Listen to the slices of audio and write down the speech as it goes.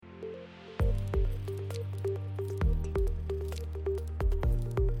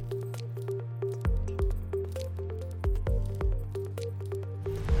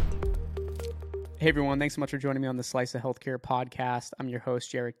Hey everyone, thanks so much for joining me on the Slice of Healthcare podcast. I'm your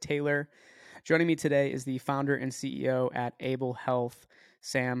host, Jarek Taylor. Joining me today is the founder and CEO at Able Health,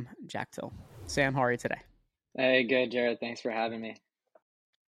 Sam Jachtil. Sam, how are you today? Hey, good, Jared. Thanks for having me.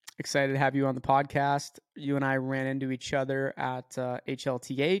 Excited to have you on the podcast. You and I ran into each other at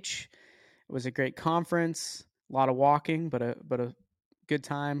HLTH. It was a great conference, a lot of walking, but a good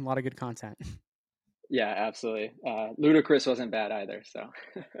time, a lot of good content. Yeah, absolutely. Ludacris wasn't bad either. So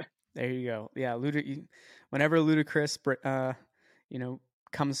There you go. Yeah, whenever Ludacris,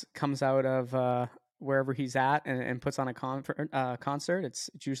 comes out of wherever he's at and puts on a concert, it's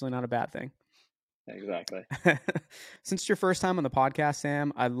usually not a bad thing. exactly. Since it's your first time on the podcast,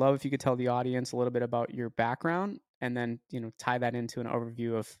 Sam, I'd love if you could tell the audience a little bit about your background and then tie that into an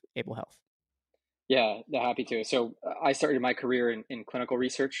overview of Able Health. Yeah, happy to. So I started my career in clinical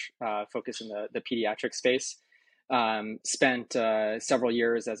research, focused in the pediatric space. Spent several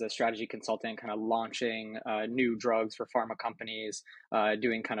years as a strategy consultant, kind of launching new drugs for pharma companies,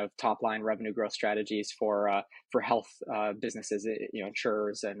 doing kind of top line revenue growth strategies for health businesses,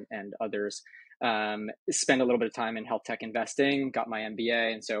 insurers and others. Spent a little bit of time in health tech investing, got my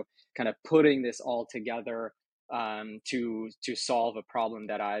MBA, and so kind of putting this all together to solve a problem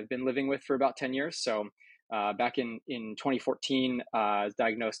that I've been living with for about 10 years. So back in 2014, I was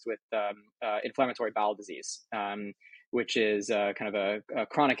diagnosed with inflammatory bowel disease, which is kind of a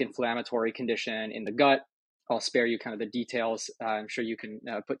chronic inflammatory condition in the gut. I'll spare you kind of the details. I'm sure you can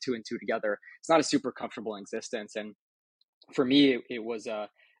put two and two together. It's not a super comfortable existence. And for me,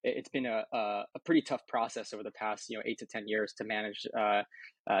 it's been a pretty tough process over the past 8 to 10 years to manage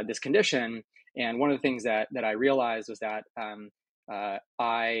this condition. And one of the things that I realized was that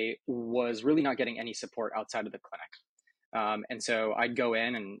I was really not getting any support outside of the clinic. And so I'd go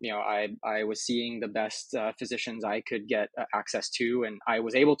in and, I was seeing the best physicians I could get access to, and I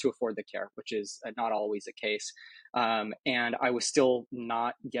was able to afford the care, which is not always the case. And I was still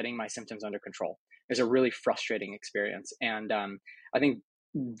not getting my symptoms under control. It's a really frustrating experience. And I think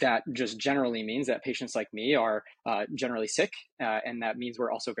that just generally means that patients like me are generally sick, and that means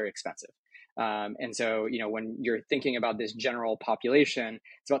we're also very expensive. And so, when you're thinking about this general population,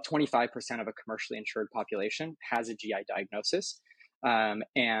 it's about 25% of a commercially insured population has a GI diagnosis. And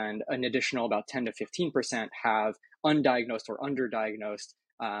an additional about 10 to 15% have undiagnosed or underdiagnosed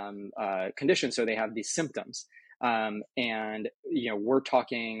conditions. So they have these symptoms. And we're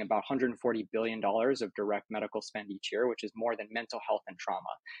talking about $140 billion of direct medical spend each year, which is more than mental health and trauma.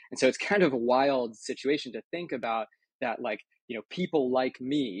 And so it's kind of a wild situation to think about that, people like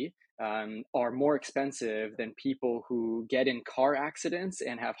me are more expensive than people who get in car accidents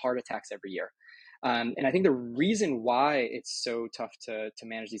and have heart attacks every year. And I think the reason why it's so tough to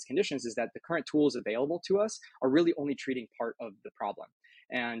manage these conditions is that the current tools available to us are really only treating part of the problem.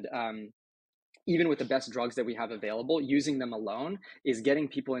 And even with the best drugs that we have available, using them alone is getting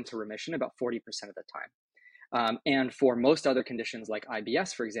people into remission about 40% of the time. And for most other conditions like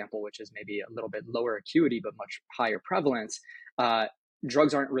IBS, for example, which is maybe a little bit lower acuity but much higher prevalence,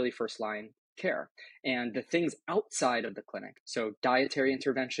 drugs aren't really first line care. And the things outside of the clinic, so dietary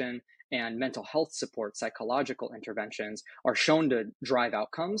intervention and mental health support, psychological interventions, are shown to drive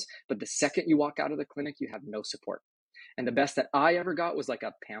outcomes. But the second you walk out of the clinic, you have no support. And the best that I ever got was like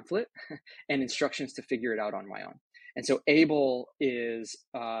a pamphlet and instructions to figure it out on my own. And so Able is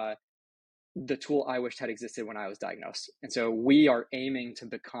the tool I wished had existed when I was diagnosed. And so we are aiming to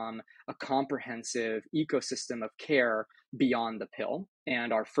become a comprehensive ecosystem of care beyond the pill.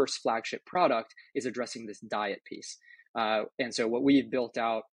 And our first flagship product is addressing this diet piece. And so what we've built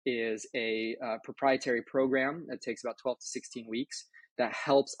out is a proprietary program that takes about 12 to 16 weeks that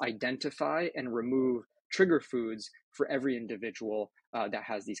helps identify and remove trigger foods for every individual that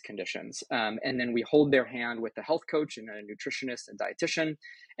has these conditions. And then we hold their hand with a health coach and a nutritionist and dietitian,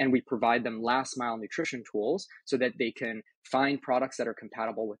 and we provide them last mile nutrition tools so that they can find products that are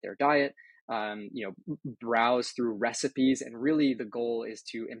compatible with their diet, browse through recipes. And really the goal is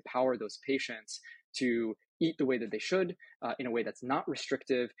to empower those patients to eat the way that they should, in a way that's not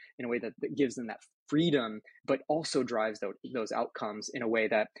restrictive, in a way that gives them that freedom, but also drives those outcomes in a way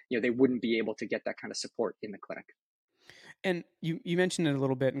that they wouldn't be able to get that kind of support in the clinic. And you mentioned it a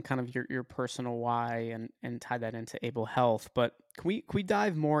little bit in kind of your personal why and tie that into Able Health, but can we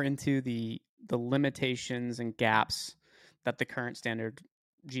dive more into the limitations and gaps that the current standard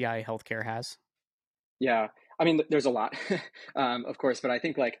GI healthcare has? Yeah, I mean, there's a lot, of course, but I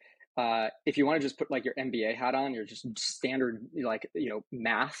think if you want to just put like your MBA hat on, your just standard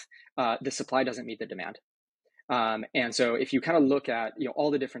math, the supply doesn't meet the demand. And so if you kind of look at all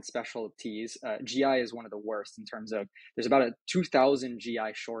the different specialties, GI is one of the worst in terms of there's about a 2,000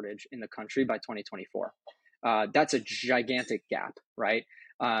 GI shortage in the country by 2024. That's a gigantic gap, right?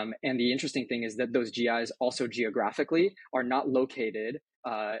 And the interesting thing is that those GIs also geographically are not located,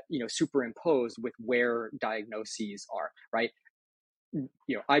 superimposed with where diagnoses are, right?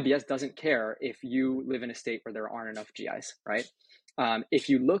 IBS doesn't care if you live in a state where there aren't enough GIs, right? If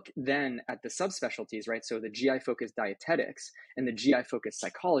you look then at the subspecialties, right? So the GI focused dietetics and the GI focused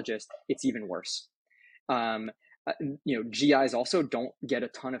psychologist, it's even worse. GIs also don't get a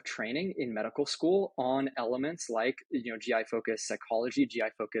ton of training in medical school on elements like, GI focused psychology,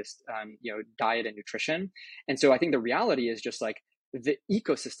 GI focused, diet and nutrition. And so I think the reality is just like the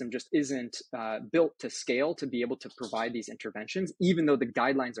ecosystem just isn't built to scale to be able to provide these interventions, even though the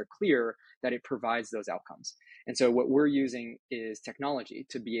guidelines are clear that it provides those outcomes. And so what we're using is technology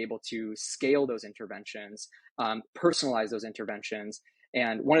to be able to scale those interventions, personalize those interventions.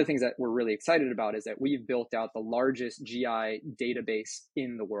 And one of the things that we're really excited about is that we've built out the largest GI database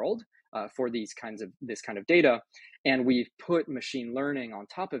in the world for this kind of data. And we've put machine learning on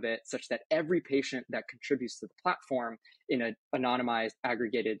top of it such that every patient that contributes to the platform in an anonymized,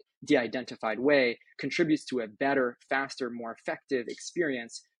 aggregated, de-identified way contributes to a better, faster, more effective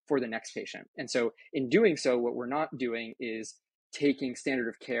experience for the next patient. And so in doing so, what we're not doing is taking standard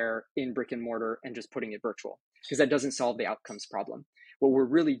of care in brick and mortar and just putting it virtual, because that doesn't solve the outcomes problem. What we're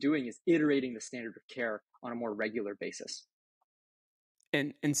really doing is iterating the standard of care on a more regular basis.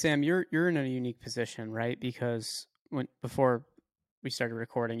 And Sam, you're in a unique position, right? Because before we started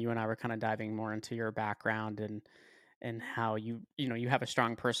recording, you and I were kind of diving more into your background and how you have a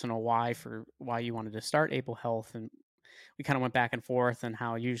strong personal why for why you wanted to start Able Health, and we kind of went back and forth and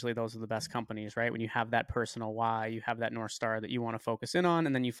how usually those are the best companies, right? When you have that personal why, you have that North Star that you want to focus in on,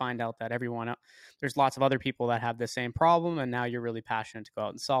 and then you find out that there's lots of other people that have the same problem, and now you're really passionate to go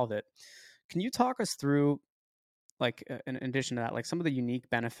out and solve it. Can you talk us through, like, in addition to that, like some of the unique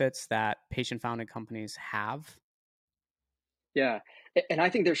benefits that patient-founded companies have? Yeah, and I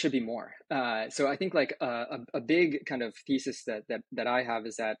think there should be more. So I think like a big kind of thesis that I have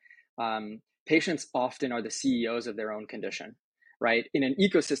is that patients often are the CEOs of their own condition, right? In an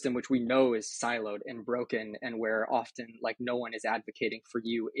ecosystem which we know is siloed and broken, and where often like no one is advocating for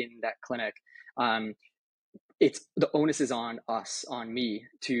you in that clinic. It's the onus is on us, on me,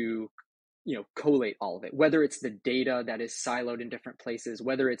 to collate all of it, whether it's the data that is siloed in different places,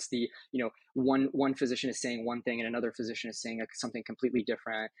 whether it's the one physician is saying one thing and another physician is saying something completely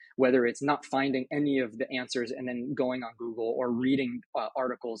different, whether it's not finding any of the answers and then going on Google or reading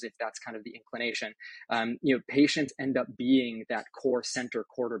articles if that's kind of the inclination. Patients end up being that core center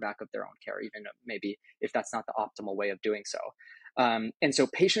quarterback of their own care, even maybe if that's not the optimal way of doing so. And so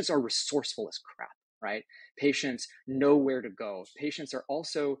patients are resourceful as crap, right? Patients know where to go. Patients are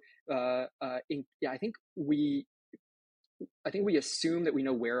also I think we assume that we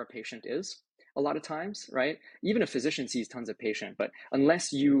know where a patient is a lot of times, right? Even a physician sees tons of patient, but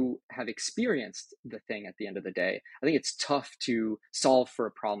unless you have experienced the thing at the end of the day, I think it's tough to solve for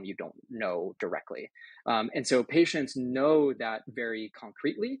a problem you don't know directly. And so patients know that very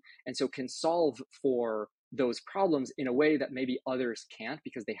concretely, and so can solve for those problems in a way that maybe others can't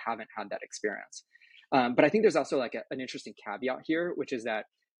because they haven't had that experience. But I think there's also like an interesting caveat here, which is that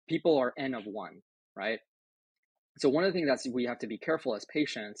people are N of one, right? So one of the things that we have to be careful as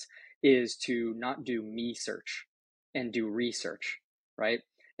patients is to not do me search and do research, right?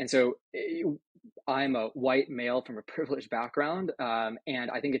 And so I'm a white male from a privileged background,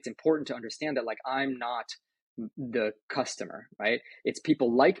 and I think it's important to understand that like I'm not the customer, right? It's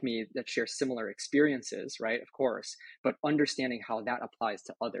people like me that share similar experiences, right? Of course, but understanding how that applies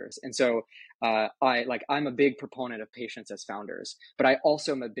to others. And so I'm a big proponent of patients as founders, but I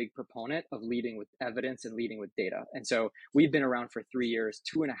also am a big proponent of leading with evidence and leading with data. And so we've been around for 3 years.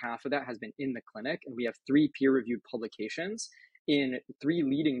 2.5 of that has been in the clinic, and we have 3 peer-reviewed publications in 3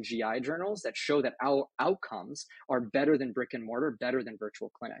 leading GI journals that show that our outcomes are better than brick and mortar, better than virtual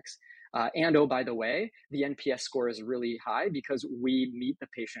clinics. And oh, by the way, the NPS score is really high because we meet the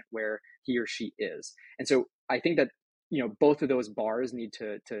patient where he or she is. And so I think that both of those bars need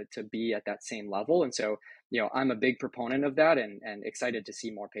to be at that same level. And so I'm a big proponent of that, and excited to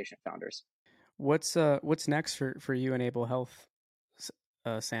see more patient founders. What's next for you and Able Health,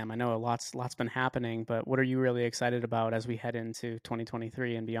 Sam? I know a lot's been happening, but what are you really excited about as we head into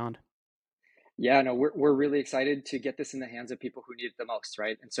 2023 and beyond? Yeah, no, we're really excited to get this in the hands of people who need it the most,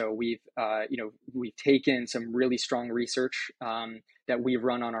 right? And so we've taken some really strong research that we've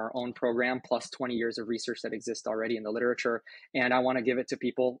run on our own program, plus 20 years of research that exists already in the literature, and I want to give it to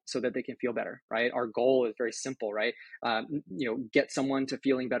people so that they can feel better, right? Our goal is very simple, right? Get someone to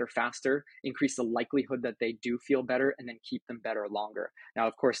feeling better faster, increase the likelihood that they do feel better, and then keep them better longer. Now,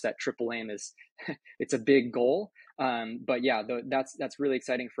 of course, that triple aim is it's a big goal, but yeah, that's really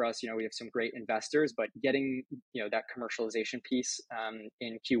exciting for us. We have some great investors, but getting that commercialization piece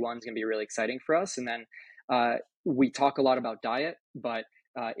in Q1 is going to be really exciting for us. And then we talk a lot about diet, but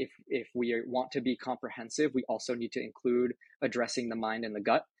if we want to be comprehensive, we also need to include addressing the mind and the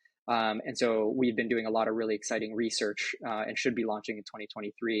gut. And so we've been doing a lot of really exciting research and should be launching in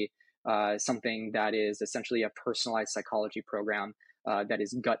 2023 something that is essentially a personalized psychology program that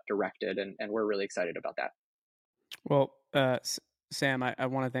is gut directed, and we're really excited about that. Well, Sam, I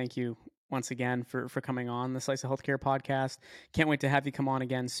want to thank you once again for coming on the Slice of Healthcare podcast. Can't wait to have you come on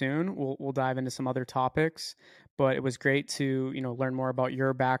again soon. We'll dive into some other topics, but it was great to learn more about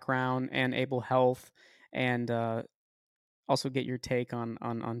your background and Able Health, and also get your take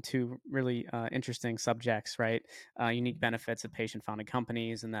on two really interesting subjects, right? Unique benefits of patient founded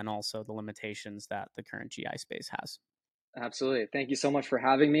companies, and then also the limitations that the current GI space has. Absolutely. Thank you so much for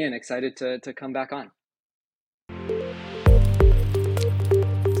having me, and excited to come back on.